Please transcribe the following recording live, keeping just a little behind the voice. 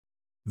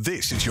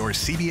This is your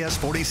CBS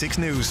 46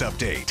 News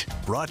Update,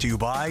 brought to you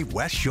by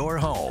West Shore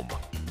Home.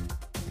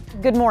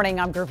 Good morning,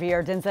 I'm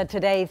Gurveer Dinza.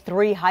 Today,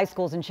 3 high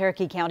schools in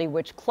Cherokee County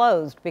which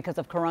closed because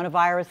of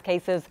coronavirus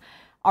cases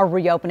are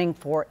reopening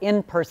for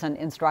in-person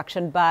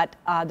instruction, but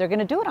they're going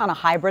to do it on a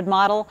hybrid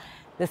model.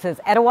 This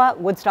is Etowah,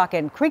 Woodstock,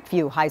 and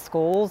Creekview high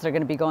schools. They're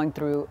going to be going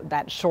through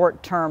that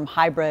short-term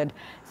hybrid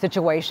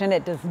situation.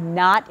 It does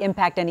not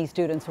impact any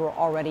students who are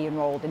already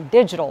enrolled in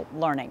digital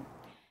learning.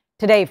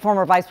 Today,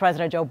 former Vice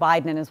President Joe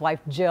Biden and his wife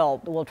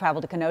Jill will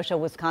travel to Kenosha,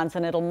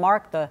 Wisconsin. It'll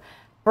mark the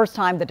first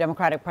time the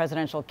Democratic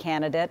presidential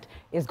candidate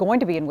is going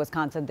to be in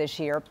Wisconsin this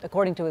year.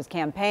 According to his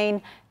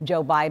campaign,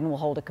 Joe Biden will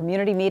hold a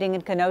community meeting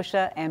in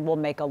Kenosha and will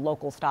make a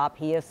local stop.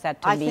 He is set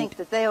to meet. I think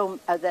that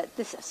that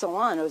this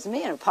salon owes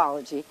me an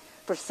apology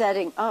for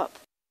setting up.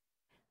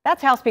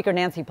 That's House Speaker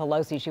Nancy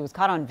Pelosi. She was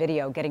caught on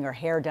video getting her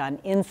hair done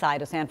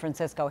inside a San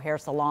Francisco hair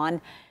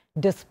salon,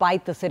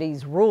 despite the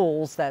city's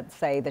rules that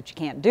say that you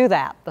can't do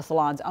that. The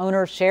salon's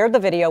owner shared the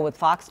video with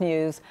Fox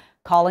News,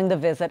 calling the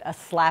visit a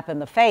slap in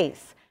the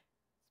face.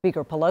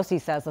 Speaker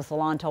Pelosi says the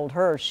salon told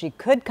her she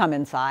could come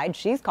inside.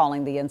 She's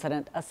calling the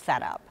incident a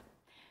setup.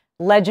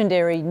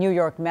 Legendary New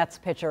York Mets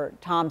pitcher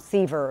Tom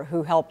Seaver,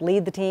 who helped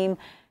lead the team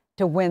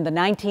to win the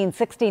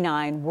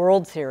 1969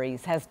 World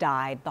Series, has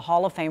died. The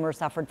Hall of Famer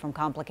suffered from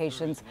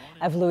complications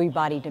of Lewy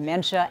body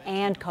dementia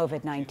and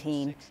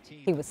COVID-19.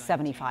 He was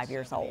 75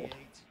 years old.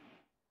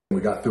 We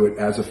got through it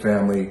as a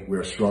family. We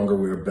are stronger,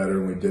 we are better,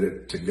 and we did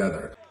it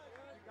together.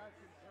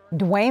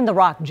 Dwayne "The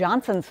Rock"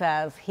 Johnson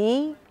says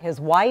he, his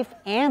wife,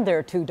 and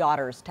their 2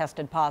 daughters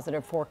tested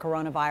positive for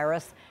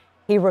coronavirus.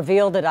 He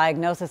revealed a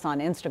diagnosis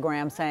on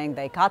Instagram, saying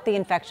they caught the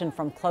infection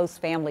from close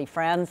family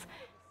friends.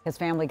 His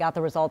family got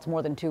the results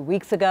more than 2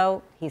 weeks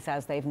ago. He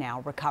says they've now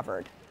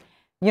recovered.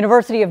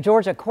 University of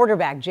Georgia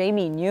quarterback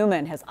Jamie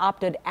Newman has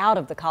opted out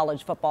of the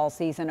college football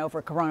season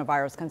over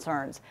coronavirus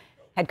concerns.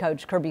 Head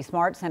coach Kirby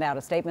Smart sent out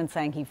a statement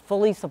saying he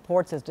fully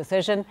supports his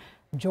decision.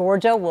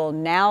 Georgia will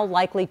now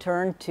likely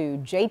turn to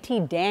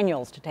JT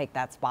Daniels to take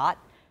that spot.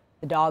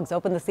 The Dogs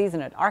open the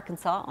season at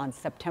Arkansas on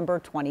September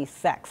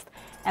 26th.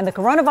 And the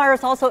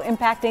coronavirus also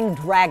impacting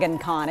Dragon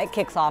Con. It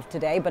kicks off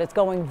today, but it's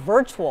going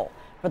virtual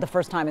for the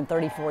first time in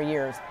 34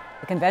 years.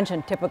 The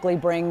convention typically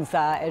brings,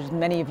 as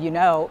many of you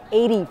know,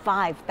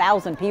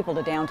 85,000 people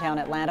to downtown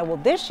Atlanta. Well,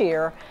 this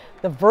year,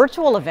 the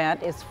virtual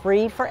event is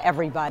free for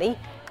everybody.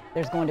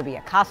 There's going to be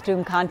a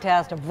costume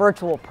contest, a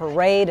virtual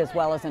parade, as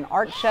well as an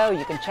art show.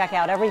 You can check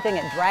out everything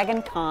at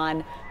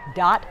dragoncon.org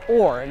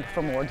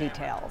for more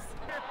details.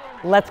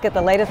 Let's get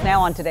the latest now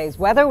on today's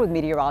weather with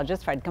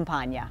meteorologist Fred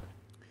Campagna.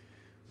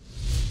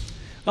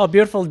 Well,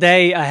 beautiful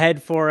day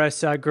ahead for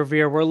us,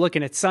 Gurveer. We're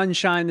looking at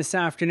sunshine this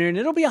afternoon.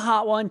 It'll be a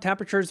hot one.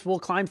 Temperatures will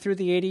climb through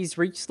the 80s,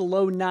 reach the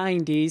low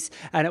 90s,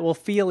 and it will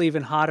feel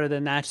even hotter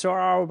than that. So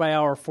our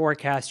hour-by-hour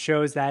forecast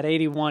shows that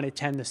 81 at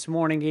 10 this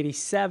morning,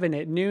 87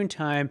 at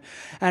noontime,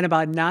 and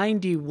about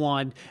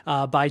 91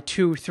 by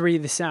 2, 3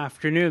 this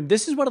afternoon.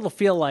 This is what it'll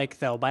feel like,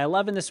 though. By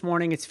 11 this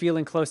morning, it's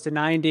feeling close to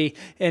 90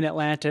 in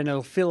Atlanta, and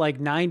it'll feel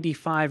like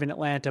 95 in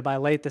Atlanta by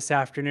late this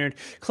afternoon.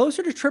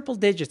 Closer to triple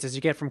digits as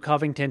you get from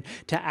Covington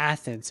to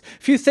Athens. A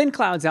few thin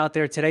clouds out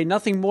there today,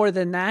 nothing more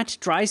than that.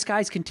 Dry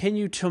skies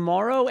continue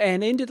tomorrow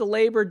and into the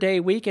Labor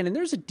Day weekend, and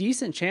there's a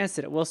decent chance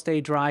that it will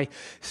stay dry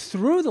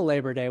through the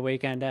Labor Day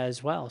weekend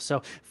as well.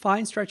 So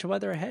fine stretch of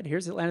weather ahead.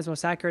 Here's Atlanta's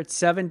most accurate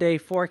 7-day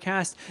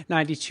forecast.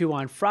 92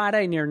 on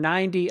Friday, near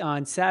 90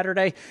 on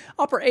Saturday.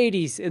 Upper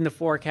 80s in the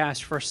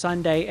forecast for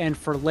Sunday, and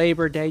for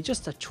Labor Day,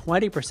 just a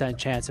 20%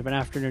 chance of an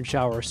afternoon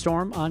shower or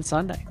storm on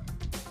Sunday.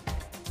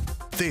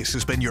 This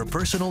has been your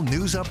personal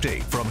news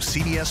update from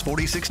CBS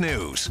 46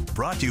 News,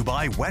 brought to you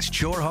by West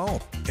Shore Home,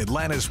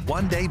 Atlanta's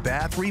one-day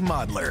bath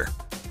remodeler.